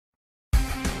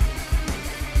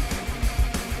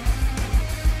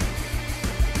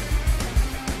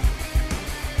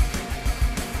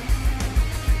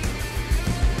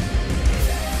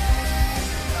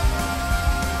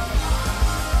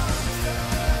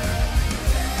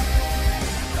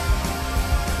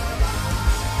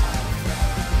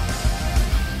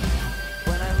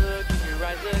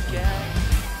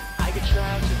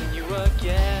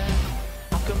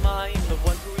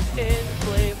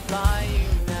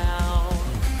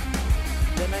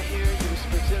time I hear you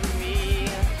whisper to me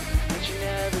that you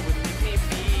never would leave me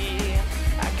be.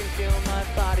 I can feel my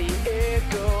body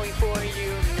echoing for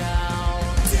you now.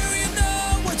 Do you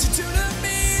know what you do to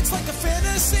me? It's like a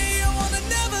fantasy, I wanna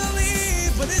never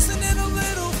leave. But isn't it a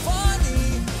little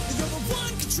funny? You're the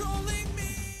one controlling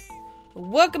me.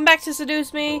 Welcome back to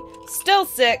Seduce Me. Still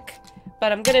sick,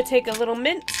 but I'm gonna take a little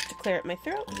mint to clear up my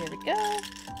throat. Here we go.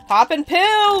 Popping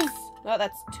pills! Oh,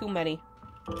 that's too many.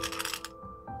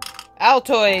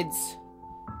 Altoids.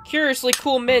 Curiously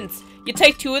cool mints. You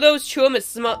take 2 of those, chew them,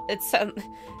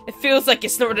 it feels like you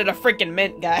snorted a freaking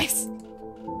mint, guys.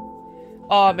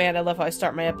 Oh man, I love how I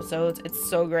start my episodes. It's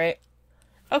so great.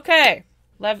 Okay.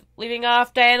 Leaving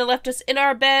off, Diana left us in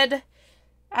our bed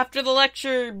after the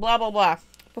lecture, blah blah blah.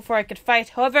 Before I could fight,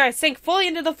 however, I sank fully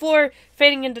into the floor,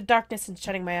 fading into darkness and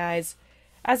shutting my eyes.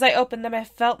 As I opened them, I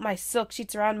felt my silk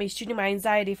sheets around me, shooting my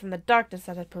anxiety from the darkness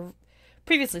that had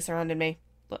previously surrounded me.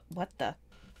 What the?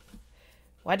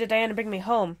 Why did Diana bring me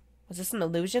home? Was this an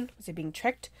illusion? Was I being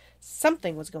tricked?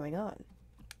 Something was going on.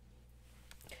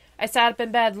 I sat up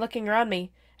in bed, looking around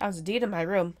me. I was indeed in my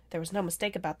room. There was no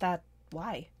mistake about that.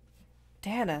 Why?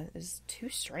 Diana is too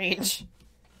strange.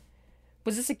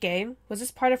 Was this a game? Was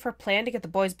this part of her plan to get the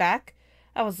boys back?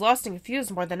 I was lost and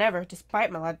confused more than ever, despite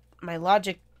my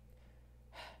logical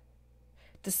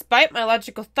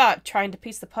thought trying to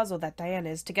piece the puzzle that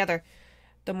Diana is together.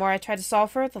 The more I tried to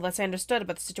solve her, the less I understood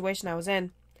about the situation I was in.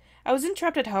 I was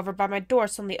interrupted, however, by my door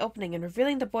suddenly opening and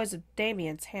revealing the boys of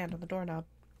Damien's hand on the doorknob.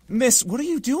 Miss, what are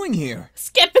you doing here?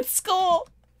 Skipping school!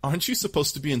 Aren't you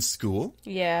supposed to be in school?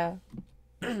 Yeah.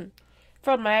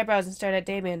 Furrowed my eyebrows and stared at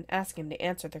Damien, asking him to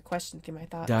answer their question through my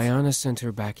thoughts. Diana sent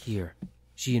her back here.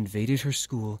 She invaded her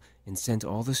school and sent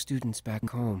all the students back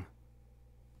home.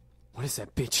 What is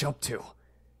that bitch up to?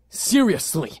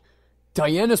 Seriously!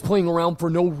 Diana's playing around for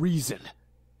no reason.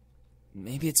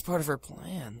 Maybe it's part of her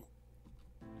plan.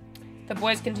 The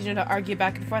boys continued to argue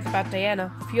back and forth about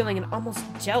Diana, fueling an almost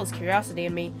jealous curiosity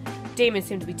in me. Damien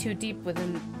seemed to be too deep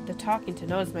within the talking to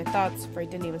notice my thoughts, for he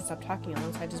didn't even stop talking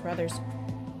alongside his brothers.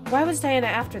 Why was Diana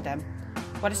after them?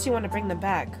 Why did she want to bring them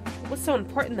back? What was so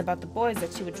important about the boys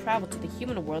that she would travel to the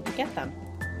human world to get them?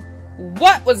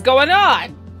 What was going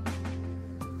on?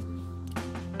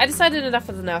 I decided enough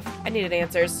was enough. I needed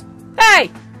answers.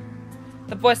 Hey!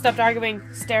 The boys stopped arguing,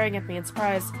 staring at me in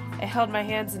surprise. I held my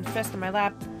hands and fist on my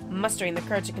lap, mustering the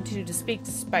courage to continue to speak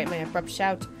despite my abrupt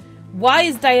shout. Why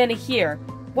is Diana here?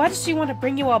 Why does she want to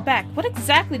bring you all back? What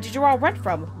exactly did you all run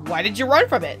from? Why did you run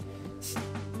from it?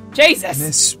 Jesus!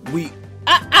 Miss,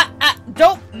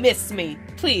 Don't miss me.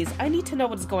 Please, I need to know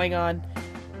what's going on.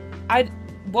 I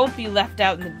won't be left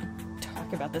out in the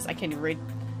talk about this. I can't even read.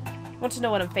 I want to know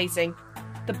what I'm facing.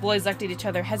 The boys looked at each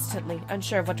other hesitantly,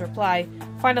 unsure of what to reply.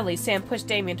 Finally, Sam pushed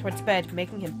Damien towards bed,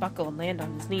 making him buckle and land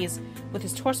on his knees, with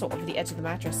his torso over the edge of the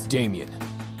mattress. Damien,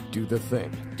 do the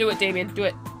thing. Do it, Damien, do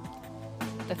it.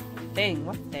 The thing?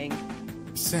 What thing?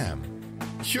 Sam,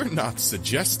 you're not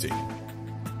suggesting.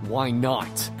 Why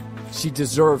not? She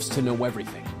deserves to know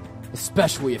everything,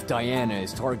 especially if Diana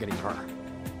is targeting her.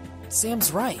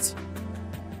 Sam's right.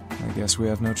 I guess we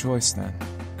have no choice then.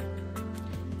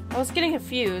 I was getting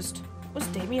confused. What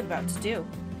was Damien about to do?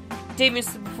 Damien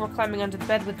stood before climbing onto the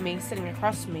bed with me, sitting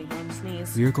across from me on his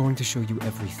knees. We're going to show you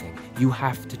everything. You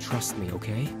have to trust me,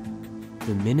 okay?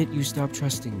 The minute you stop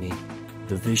trusting me,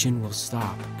 the vision will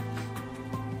stop.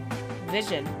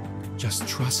 Vision? Just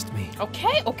trust me.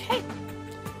 Okay.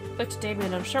 I looked at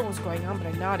Damien, unsure what was going on, but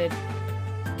I nodded.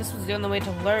 This was the only way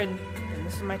to learn, and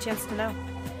this was my chance to know.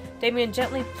 Damien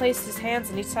gently placed his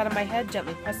hands on each side of my head,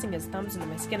 gently pressing his thumbs into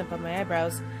my skin above my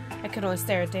eyebrows. I could only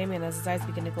stare at Damien as his eyes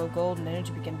began to glow gold and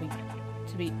energy began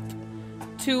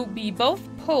to be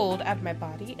both pulled out of my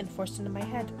body and forced into my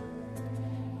head.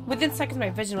 Within seconds, my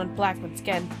vision went black once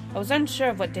again. I was unsure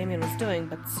of what Damien was doing,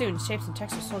 but soon shapes and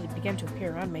textures slowly began to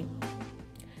appear around me.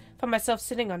 I found myself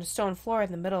sitting on a stone floor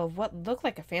in the middle of what looked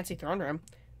like a fancy throne room.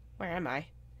 Where am I?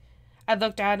 I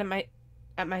looked out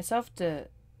at myself to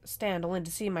stand, only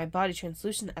to see my body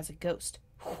translucent as a ghost.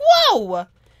 Whoa!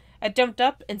 I jumped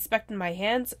up, inspected my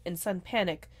hands, in sudden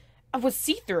panic. I was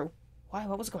see-through. Why?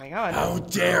 What was going on? How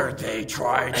dare they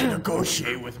try to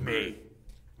negotiate with me?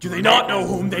 Do they not know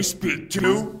whom they speak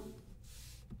to?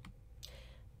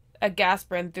 A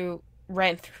gasp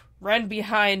ran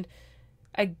behind.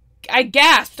 I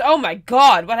gasped! Oh my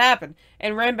god, what happened?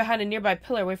 And ran behind a nearby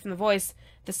pillar away from the voice.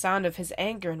 The sound of his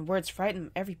anger and words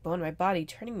frightened every bone in my body,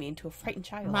 turning me into a frightened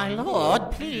child. My lord,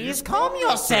 please calm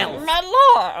yourself. My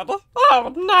lord!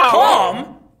 Oh no!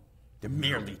 Calm? They're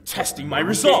merely testing my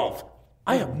resolve.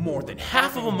 I have more than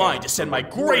half of a mind to send my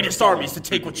greatest armies to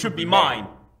take what should be mine.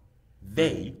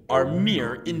 They are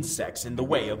mere insects in the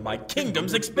way of my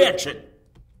kingdom's expansion.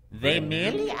 They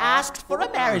merely asked for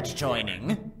a marriage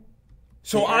joining.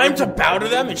 So I'm to bow to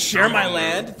them and share my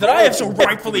land that I have so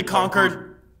rightfully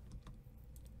conquered?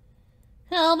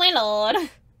 Oh, my lord.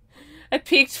 I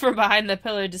peeked from behind the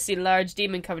pillar to see a large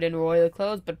demon covered in royal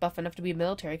clothes, but buff enough to be a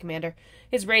military commander.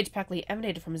 His rage practically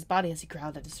emanated from his body as he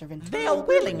growled at his servant. They are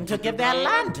willing to give their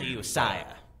land to you,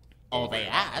 sire. All they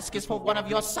ask is for one of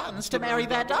your sons to marry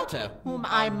their daughter, whom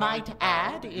I might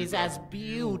add is as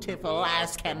beautiful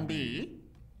as can be.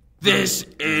 This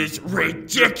is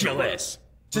ridiculous!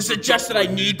 To suggest that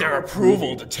I need their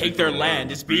approval to take their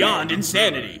land is beyond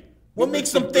insanity. What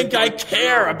makes them think I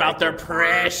care about their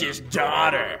precious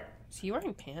daughter? Is he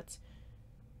wearing pants?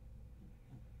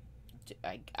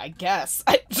 I guess.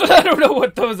 I don't know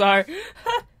what those are.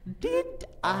 Did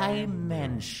I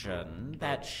mention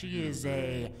that she is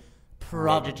a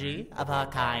prodigy of her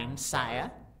kind,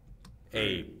 sire?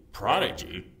 A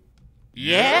prodigy?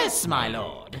 Yes, my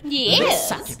lord. Yes. This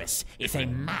succubus is a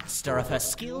master of her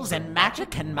skills in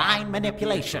magic and mind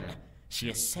manipulation. She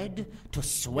is said to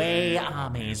sway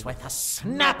armies with a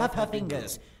snap of her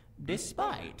fingers,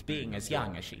 despite being as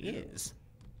young as she is.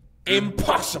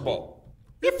 Impossible!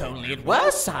 If only it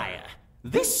were, sire.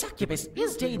 This succubus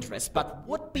is dangerous, but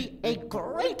would be a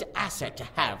great asset to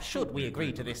have should we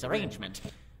agree to this arrangement.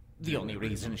 The only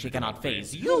reason she cannot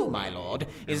faze you, my lord,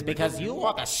 is because you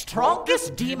are the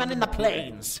strongest demon in the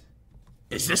plains.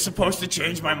 Is this supposed to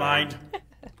change my mind?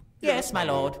 Yes, my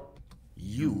lord.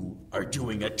 You are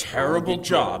doing a terrible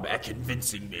job at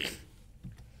convincing me.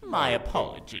 My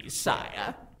apologies,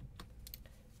 sire.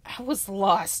 I was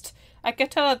lost. I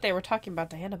could tell that they were talking about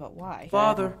Diana, but why?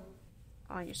 Father.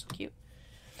 Oh, you're so cute.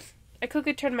 I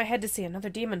quickly turned my head to see another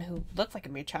demon who looked like a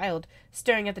mere child,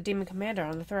 staring at the demon commander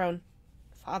on the throne.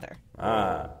 Father.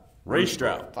 Ah, Ray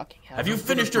Stroud. Fucking hell. Have you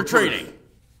finished your training?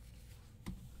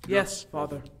 Yes,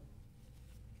 Father.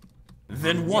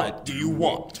 Then what do you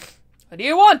want? What do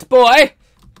you want, boy?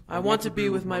 I want to be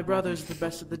with my brothers the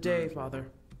best of the day,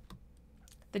 Father.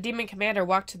 The demon commander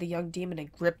walked to the young demon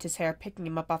and gripped his hair, picking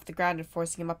him up off the ground and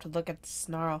forcing him up to look at the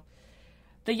snarl.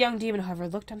 The young demon, however,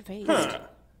 looked unfazed.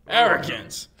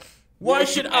 Arrogance. Why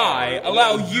should I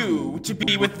allow you to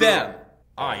be with them?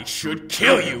 I should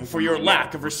kill you for your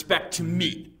lack of respect to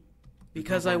me.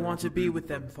 Because I want to be with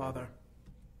them, Father.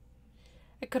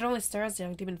 I could only stare as the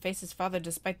young demon faced his father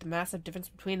despite the massive difference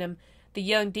between them. The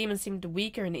young demon seemed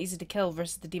weaker and easy to kill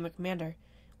versus the demon commander.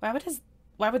 Why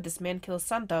would this man kill his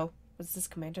son, though? Was this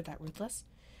commander that ruthless?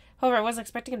 However, I wasn't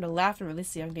expecting him to laugh and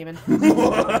release the young demon.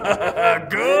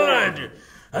 Good!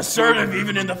 Assertive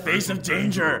even in the face of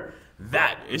danger.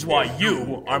 That is why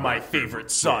you are my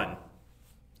favorite son.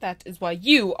 That is why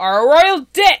you are a royal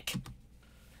dick!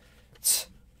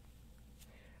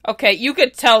 Okay, you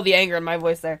could tell the anger in my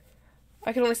voice there.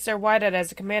 I could only stare wide-eyed as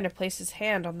the commander placed his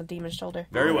hand on the demon's shoulder.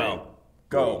 Very well.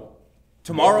 Go.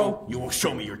 Tomorrow, you will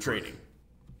show me your training.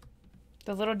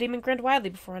 The little demon grinned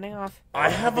widely before running off. I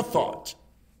have a thought.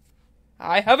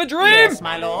 I have a dream! Yes,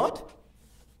 my lord.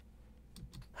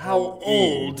 How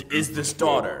old is this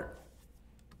daughter?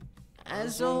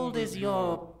 As old as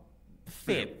your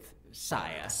fifth,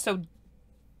 sire. So,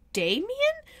 Damien?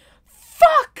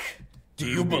 Fuck! Do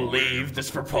you believe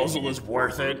this proposal is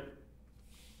worth it?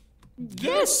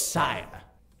 Yes, sire.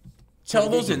 Tell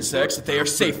those insects that they are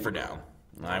safe for now.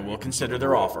 I will consider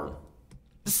their offer.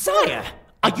 Sire,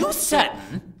 are you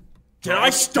certain? Did I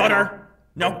stutter?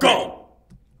 Now go!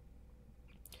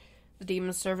 The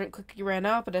demon's servant quickly ran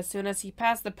out, but as soon as he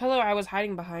passed the pillar I was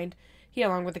hiding behind, he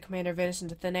along with the commander vanished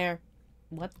into thin air.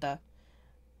 What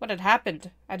had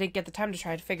happened? I didn't get the time to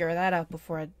try to figure that out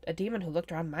before a demon who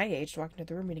looked around my age walked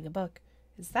into the room reading a book.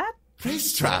 Is that?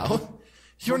 Stroud,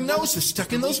 your nose is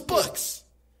stuck in those books.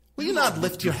 Will you not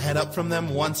lift your head up from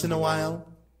them once in a while?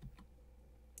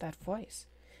 That voice.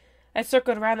 I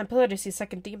circled around the pillar to see a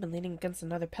second demon leaning against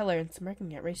another pillar and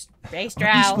smirking at Ray Aren't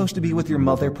Stroud. you supposed to be with your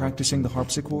mother practicing the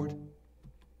harpsichord?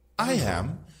 I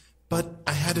am, but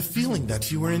I had a feeling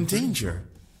that you were in danger.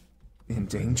 In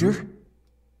danger?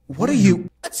 What are you—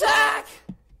 Attack!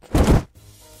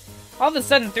 All of a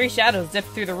sudden, three shadows dipped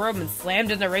through the room and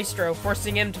slammed into Raystro,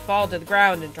 forcing him to fall to the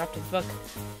ground and dropped his book.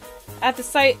 As the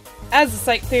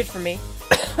sight cleared for me,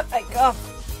 I coughed.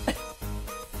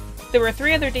 There were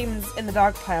three other demons in the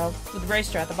dog pile, with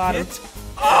Raystro at the bottom.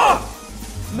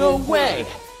 No way!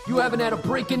 You haven't had a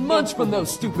break in months from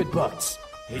those stupid books.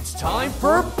 It's time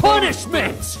for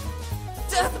punishment!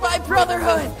 Death by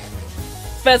brotherhood!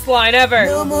 Best line ever!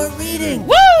 No more reading!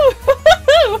 Woo!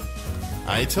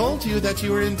 I told you that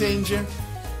you were in danger.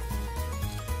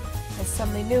 I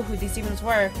suddenly knew who these demons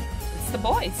were. It's the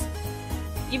boys.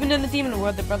 Even in the demon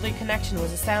world, the brotherly connection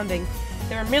was astounding.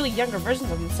 They were merely younger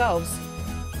versions of themselves.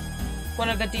 One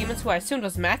of the demons, who I assumed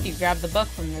was Matthew, grabbed the book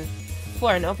from the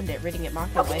floor and opened it, reading it How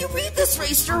mockingly. can you read this,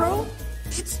 Raystro?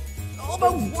 It's all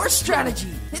about war strategy.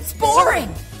 It's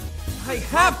boring. I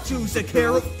have to,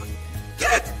 Zakaru.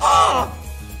 Get off!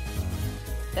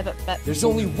 There's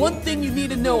only one thing you need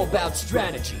to know about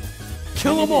strategy.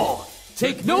 Kill them all.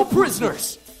 Take no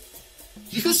prisoners.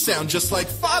 You sound just like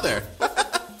father.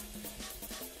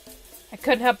 I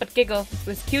couldn't help but giggle. It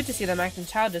was cute to see them acting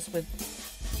childish with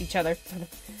each other.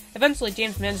 Eventually,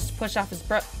 James managed to push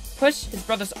his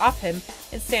brothers off him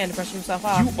and stand, brushing himself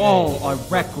off. You all are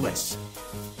reckless.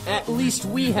 At least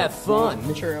we have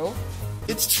fun. True.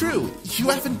 It's true. You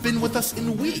haven't been with us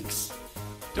in weeks.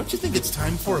 Don't you think it's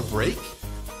time for a break?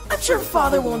 I'm sure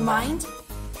Father won't mind.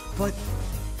 But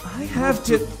I have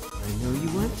to... I know you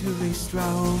want to,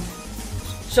 Raystro.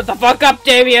 Shut the fuck up,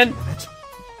 Damien!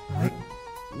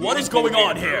 What is going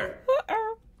on here?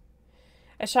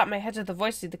 I shot my head to the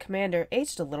voice of the commander,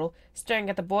 aged a little, staring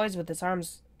at the boys with his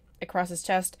arms across his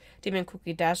chest. Damien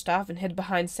quickly dashed off and hid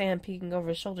behind Sam, peeking over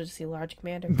his shoulder to see a large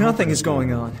commander. Nothing is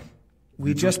going on.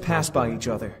 We just passed by each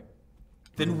other.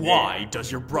 Then why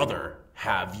does your brother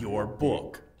have your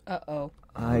book? Uh-oh.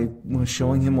 I was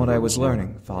showing him what I was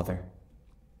learning, Father.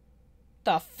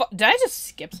 The fuck? Did I just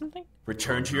skip something?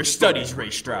 Return to your studies,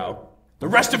 Raystrow. The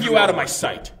rest of you out of my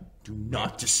sight. Do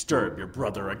not disturb your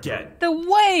brother again. The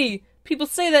way people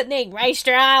say that name,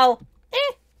 Raystro.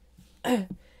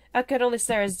 I could only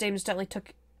stare as James gently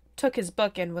took his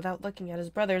book and, without looking at his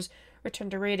brothers,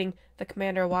 returned to reading. The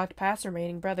commander walked past the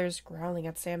remaining brothers, growling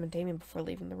at Sam and Damien before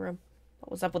leaving the room.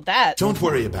 What was up with that? Don't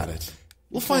worry about it.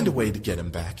 We'll find a way to get him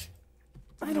back.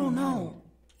 I don't know.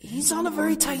 He's on a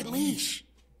very tight leash.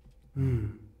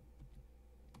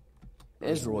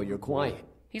 Ezra, you're quiet.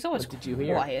 He's always What did you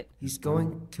hear? quiet. He's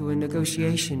going to a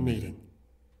negotiation meeting.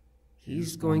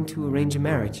 He's going to arrange a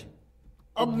marriage.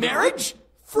 A marriage?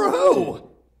 For who?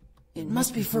 It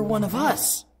must be for one of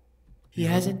us. He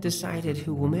hasn't decided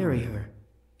who will marry her.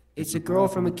 It's a girl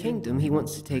from a kingdom he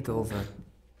wants to take over.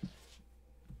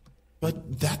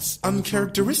 But that's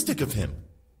uncharacteristic of him.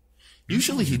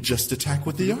 Usually he'd just attack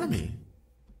with the army.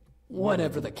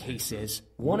 Whatever the case is,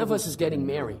 one of us is getting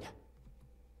married.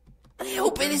 I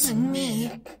hope it isn't me.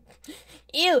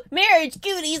 Ew, marriage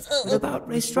goodies. What about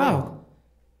Raystro?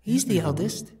 He's the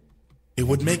eldest. It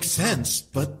would make sense,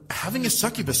 but having a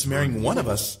succubus marrying one of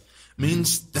us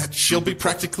means that she'll be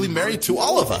practically married to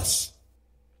all of us.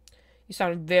 You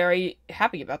sound very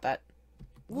happy about that.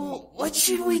 Well, what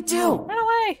should we do? Run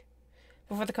away!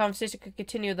 Before the conversation could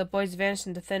continue, the boys vanished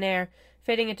into thin air,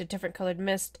 fading into different colored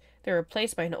mist. They were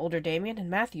replaced by an older Damien and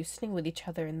Matthew sitting with each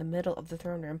other in the middle of the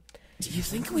throne room. Do you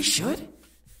think we should?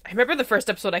 I remember the first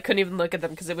episode, I couldn't even look at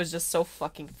them because it was just so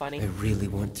fucking funny. I really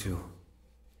want to.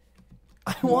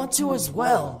 I want to as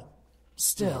well.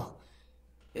 Still,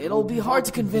 it'll be hard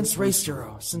to convince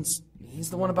Raystro, since he's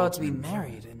the one about to be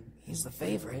married, and he's the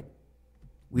favorite.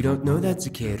 We don't know that,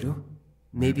 Zakaru.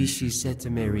 Maybe she's set to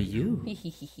marry you.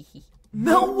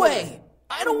 No way!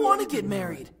 I don't want to get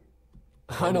married.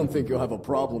 I don't think you'll have a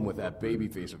problem with that baby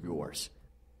face of yours.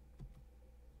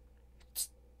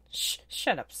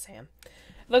 Shut up, Sam. I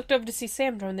looked over to see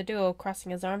Sam join the duo,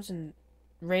 crossing his arms and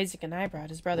raising an eyebrow at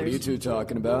his brothers. What are you two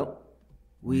talking about?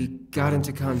 We got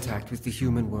into contact with the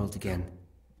human world again.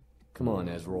 Come on,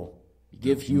 Ezreal. You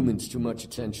give humans too much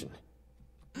attention.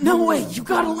 No way! You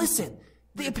gotta listen!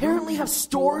 They apparently have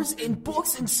stores and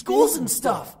books and schools and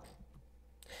stuff!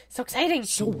 So exciting!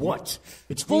 So what?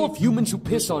 It's full of humans who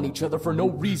piss on each other for no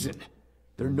reason.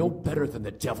 They're no better than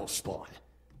the devil spawn.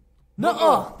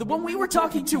 Nuh-uh! The one we were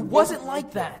talking to wasn't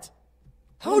like that!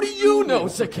 How do you know,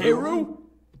 Zakaru?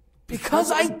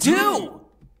 Because I do!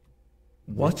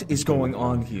 What is going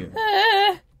on here?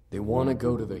 They want to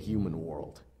go to the human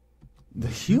world. The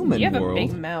human You have world? a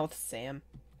big mouth, Sam.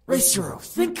 Raystro,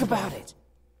 think about it.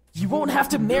 You won't have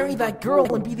to marry that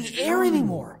girl and be the heir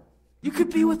anymore. You could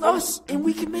be with us, and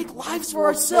we can make lives for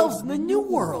ourselves in the new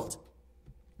world.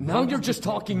 Now you're just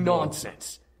talking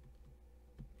nonsense.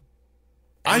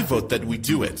 I vote that we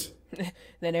do it.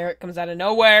 Then Eric comes out of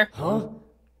nowhere. Huh?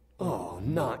 Oh,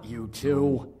 not you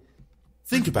two.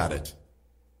 Think about it.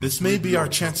 This may be our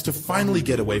chance to finally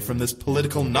get away from this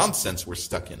political nonsense we're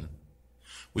stuck in.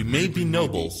 We may be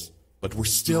nobles, but we're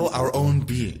still our own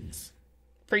beings.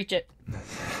 Preach it.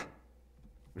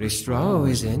 Raystro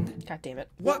is in. God damn it.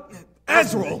 What?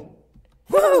 Ezreal!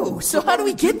 Whoa! So how do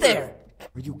we get there?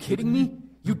 Are you kidding me?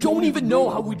 You don't even know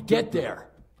how we'd get there.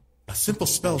 A simple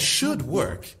spell should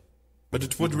work, but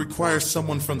it would require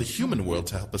someone from the human world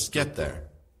to help us get there.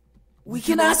 We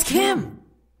can ask him.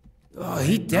 Oh,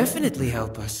 he'd definitely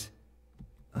help us.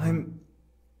 I'm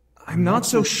not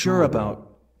so sure about...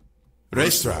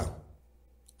 Reistra,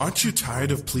 aren't you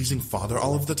tired of pleasing Father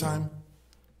all of the time?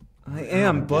 I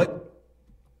am, but...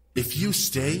 If you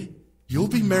stay, you'll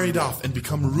be married off and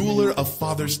become ruler of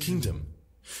Father's kingdom.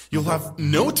 You'll have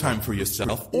no time for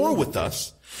yourself or with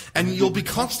us, and you'll be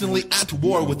constantly at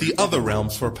war with the other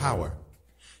realms for power.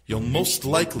 You'll most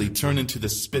likely turn into the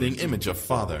spitting image of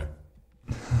Father.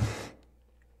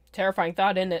 Terrifying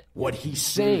thought, isn't it? What he's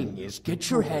saying is, get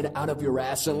your head out of your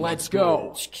ass and let's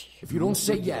go. If you don't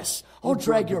say yes, I'll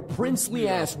drag your princely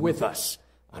ass with us.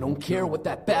 I don't care what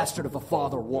that bastard of a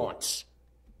father wants.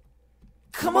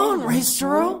 Come on,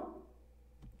 Raistero!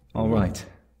 All right,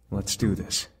 let's do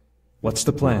this. What's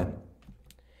the plan?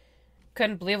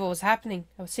 Couldn't believe what was happening.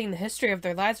 I was seeing the history of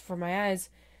their lives before my eyes.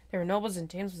 They were nobles and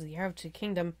James was the heir of the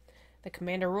kingdom. The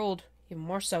commander ruled. Even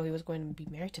more so, he was going to be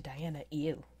married to Diana.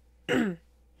 Ew.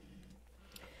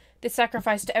 They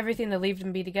sacrificed everything to leave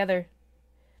them be together.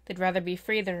 They'd rather be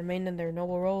free than remain in their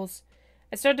noble roles.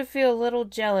 I started to feel a little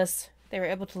jealous. They were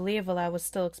able to leave while I was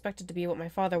still expected to be what my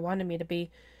father wanted me to be.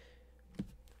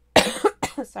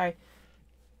 Sorry.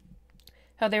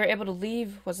 How they were able to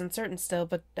leave was uncertain still,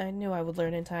 but I knew I would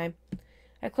learn in time.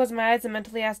 I closed my eyes and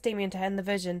mentally asked Damien to end the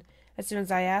vision. As soon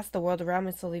as I asked, the world around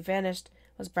me slowly vanished.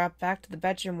 I was brought back to the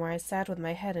bedroom where I sat with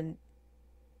my head and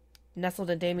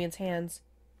nestled in Damien's hands.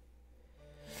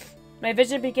 My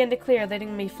vision began to clear,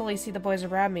 letting me fully see the boys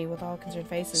around me with all concerned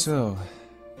faces. So,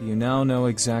 you now know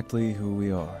exactly who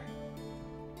we are.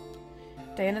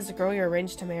 Diana's the girl you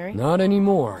arranged to marry? Not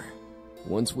anymore.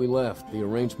 Once we left, the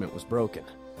arrangement was broken.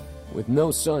 With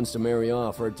no sons to marry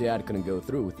off, her dad couldn't go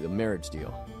through with the marriage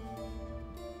deal.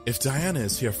 If Diana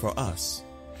is here for us,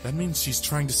 that means she's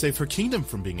trying to save her kingdom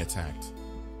from being attacked.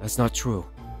 That's not true.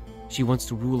 She wants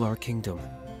to rule our kingdom.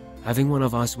 Having one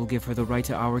of us will give her the right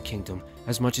to our kingdom,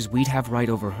 as much as we'd have right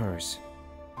over hers.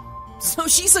 So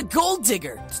she's a gold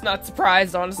digger! It's not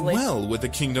surprised, honestly. Well, with a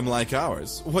kingdom like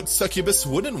ours, what succubus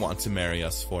wouldn't want to marry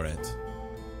us for it?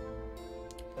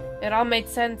 It all made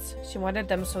sense. She wanted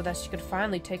them so that she could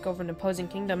finally take over an imposing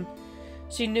kingdom.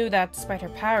 She knew that, despite her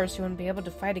powers, she wouldn't be able to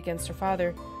fight against her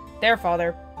father. Their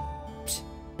father. Psst.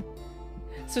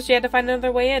 So she had to find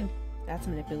another way in. That's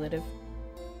manipulative.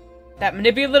 That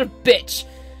manipulative bitch!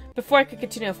 Before I could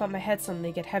continue, I felt my head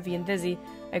suddenly get heavy and dizzy.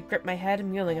 I gripped my head,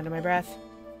 mewling under my breath.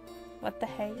 What the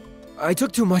hey? I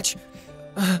took too much.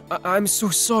 I'm so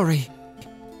sorry.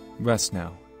 Rest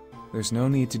now. There's no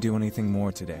need to do anything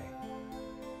more today.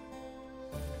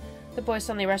 The boy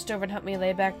suddenly rushed over and helped me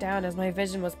lay back down as my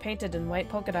vision was painted in white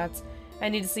polka dots. I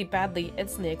needed to sleep badly.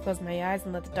 Instantly, I closed my eyes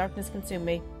and let the darkness consume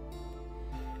me.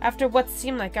 After what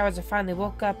seemed like hours, I finally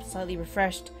woke up, slightly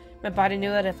refreshed. My body knew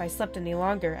that if I slept any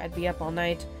longer, I'd be up all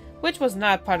night, which was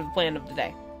not part of the plan of the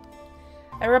day.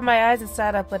 I rubbed my eyes and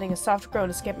sat up, letting a soft groan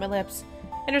escape my lips.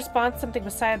 In response, something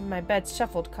beside my bed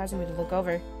shuffled, causing me to look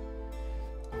over.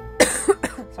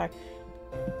 Sorry.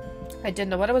 I didn't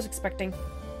know what I was expecting.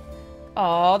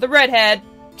 Aw, the redhead!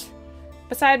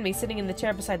 Beside me, sitting in the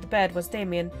chair beside the bed, was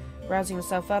Damien, rousing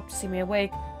himself up to see me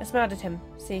awake. I smiled at him,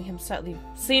 seeing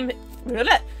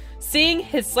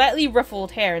his slightly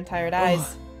ruffled hair and tired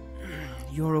eyes.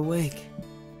 You're awake.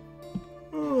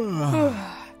 How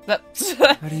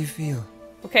How do you feel?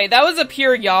 Okay, that was a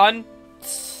pure yawn.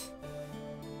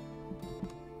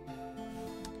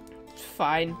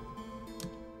 Fine.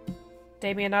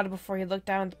 Damien nodded before he looked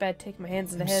down at the bed, taking my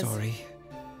hands into his. I'm sorry.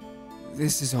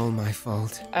 This is all my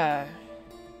fault.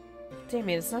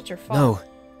 Damien, it's not your fault. No,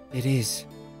 it is.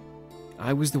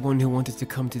 I was the one who wanted to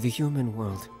come to the human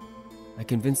world. I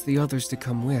convinced the others to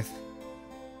come with.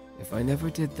 If I never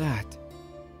did that,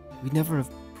 we'd never have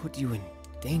put you in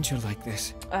danger like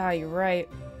this. You're right.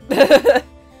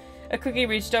 A cookie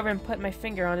reached over and put my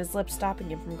finger on his lips, stopping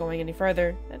him from going any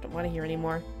further. I don't want to hear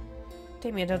anymore.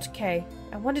 Damien, don't decay.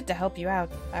 I wanted to help you out.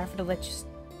 I offered to let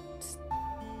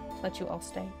you all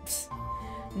stay.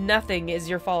 Nothing is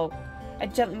your fault. I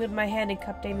gently moved my hand and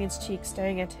cupped Damien's cheek,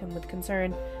 staring at him with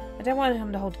concern. I didn't want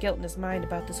him to hold guilt in his mind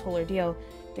about this whole ordeal.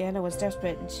 Diana was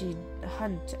desperate, and she'd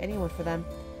hunt anyone for them.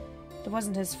 It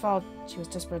wasn't his fault. She was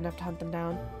desperate enough to hunt them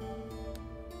down.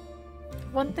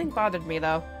 One thing bothered me,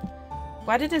 though.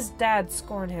 Why did his dad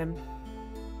scorn him?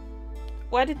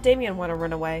 Why did Damien want to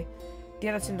run away? The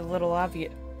other seemed a little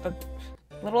obvious, but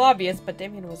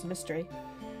Damien was a mystery.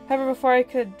 However, before I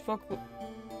could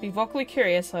be vocally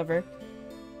curious, however...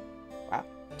 Wow.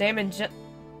 Damien gently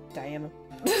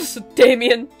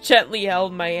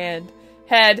held my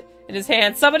head in his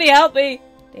hand. Somebody help me!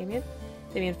 Damien?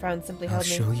 Damien frowned, simply held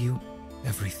me. I'll show you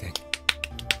everything.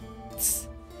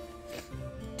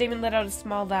 Damien let out a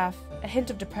small laugh, a hint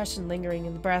of depression lingering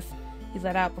in the breath he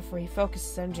let out before he focused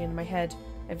his energy into my head.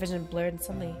 My vision blurred and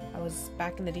suddenly I was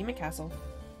back in the demon castle.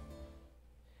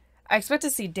 I expect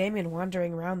to see Damien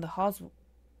wandering around the halls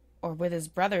or with his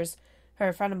brothers.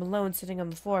 I found him alone sitting on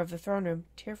the floor of the throne room,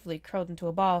 tearfully curled into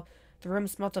a ball. The room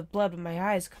smelt of blood, but my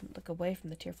eyes couldn't look away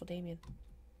from the tearful Damien.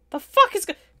 The fuck is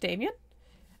Damien?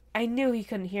 I knew he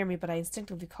couldn't hear me, but I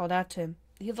instinctively called out to him.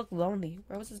 He looked lonely.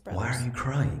 Where was his brother? Why are you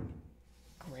crying?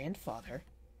 Grandfather?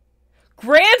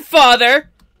 Grandfather!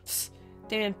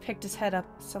 Damien picked his head up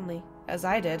suddenly, as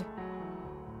I did.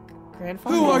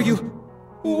 Grandfather? Who are you?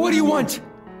 What do you want?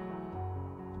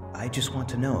 I just want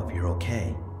to know if you're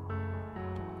okay.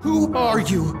 Who are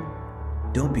you?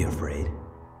 Don't be afraid.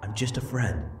 I'm just a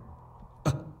friend.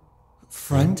 A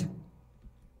friend?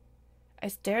 I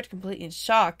stared completely in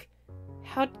shock.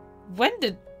 When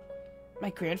did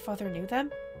my grandfather knew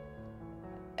them?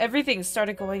 Everything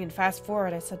started going in fast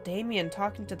forward. I saw Damien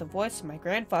talking to the voice of my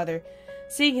grandfather,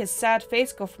 seeing his sad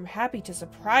face go from happy to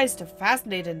surprised to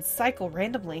fascinated and cycle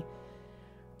randomly.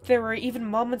 There were even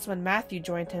moments when Matthew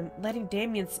joined him, letting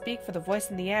Damien speak for the voice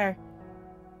in the air.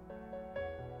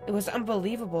 It was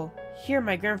unbelievable. Here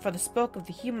my grandfather spoke of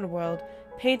the human world,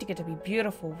 painting it to be a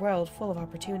beautiful world full of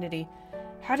opportunity.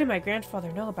 How did my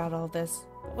grandfather know about all this?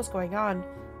 What was going on?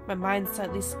 My mind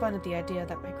slightly spun at the idea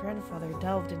that my grandfather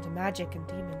delved into magic and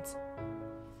demons.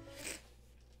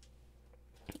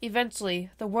 Eventually,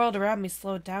 the world around me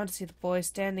slowed down to see the boys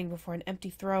standing before an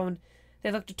empty throne. They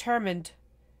looked determined,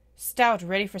 stout,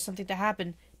 ready for something to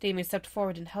happen. Damien stepped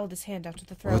forward and held his hand out to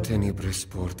the throne.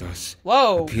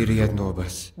 Whoa!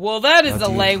 Well, that is a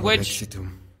language.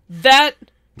 That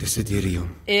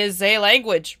is a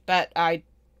language that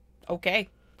okay.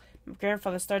 My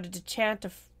grandfather started to chant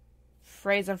a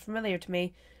phrase unfamiliar to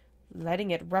me, letting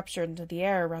it rupture into the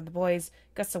air around the boys.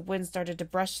 Gusts of wind started to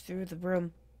brush through the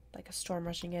room like a storm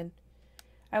rushing in.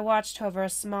 I watched, however, a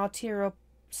small tear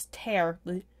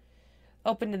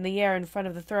opened in the air in front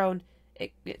of the throne.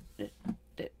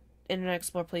 Internet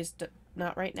Explorer, please.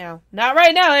 Not right now. Not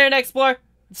right now, Internet Explorer!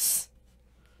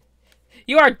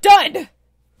 You are done!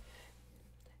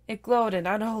 It glowed an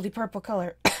unholy purple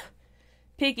color,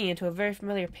 peeking into a very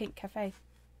familiar pink cafe.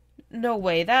 No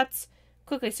way, that's...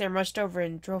 Quickly, Sam rushed over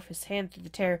and drove his hand through the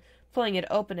tear, pulling it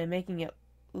open and making it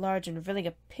large and revealing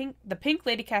the Pink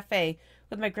Lady Cafe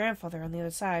with my grandfather on the other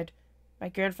side. My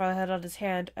grandfather held out his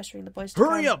hand, ushering the boys to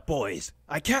Hurry up, boys!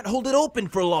 I can't hold it open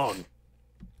for long!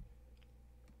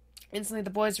 Instantly, the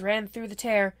boys ran through the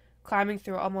tear, climbing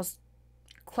through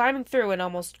and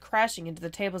almost crashing into the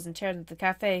tables and chairs of the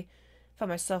cafe. I felt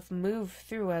myself move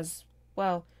through as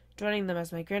well, joining them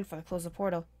as my grandfather closed the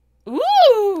portal.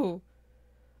 Ooh!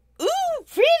 Ooh,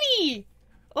 pretty!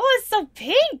 Oh, it's so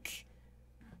pink!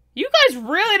 You guys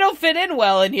really don't fit in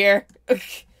well in here.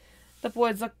 The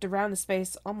boys looked around the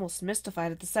space, almost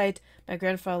mystified at the sight. My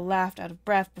grandfather laughed out of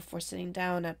breath before sitting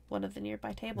down at one of the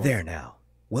nearby tables. There now.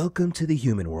 Welcome to the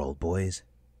human world, boys.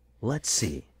 Let's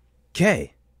see.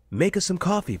 Kay, make us some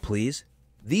coffee, please.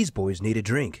 These boys need a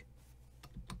drink.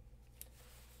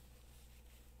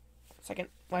 Second,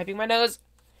 wiping my nose.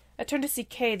 I turned to see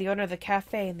Kay, the owner of the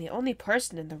cafe, and the only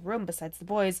person in the room besides the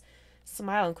boys,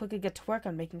 smile and quickly get to work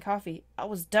on making coffee. I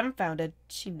was dumbfounded.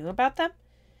 She knew about them?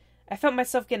 I felt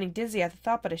myself getting dizzy at the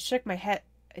thought, but I shook my head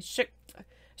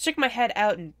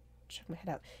out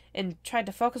and tried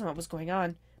to focus on what was going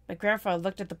on. My grandfather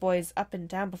looked at the boys up and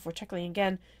down before chuckling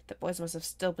again. The boys must have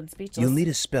still been speechless. You'll need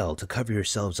a spell to cover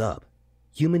yourselves up.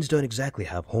 Humans don't exactly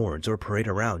have horns or parade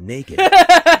around naked.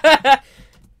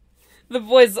 The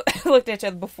boys looked at each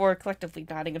other before collectively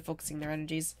nodding and focusing their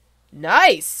energies.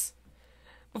 Nice!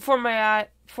 Before my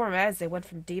eyes, they went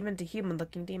from demon to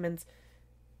human-looking demons.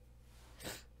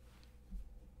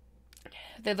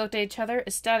 They looked at each other,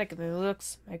 ecstatic in their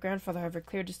looks. My grandfather, however,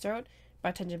 cleared his throat,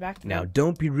 brought attention back to me. Now,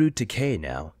 don't be rude to Kay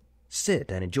now.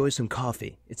 Sit and enjoy some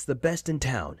coffee. It's the best in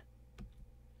town.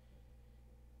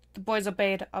 The boys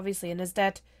obeyed, obviously in his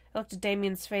debt. I looked at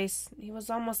Damien's face. He was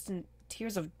almost in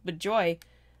tears with joy.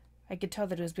 I could tell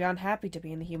that he was beyond happy to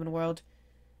be in the human world.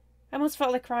 I almost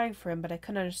felt like crying for him, but I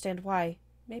couldn't understand why.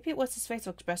 Maybe it was his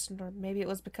facial expression, or maybe it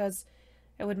was because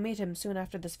I would meet him soon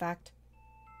after this fact.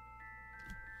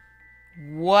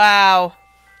 Wow.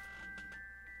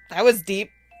 That was deep.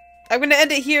 I'm going to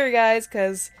end it here, guys,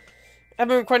 because I've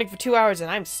been recording for 2 hours and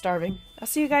I'm starving. I'll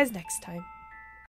see you guys next time.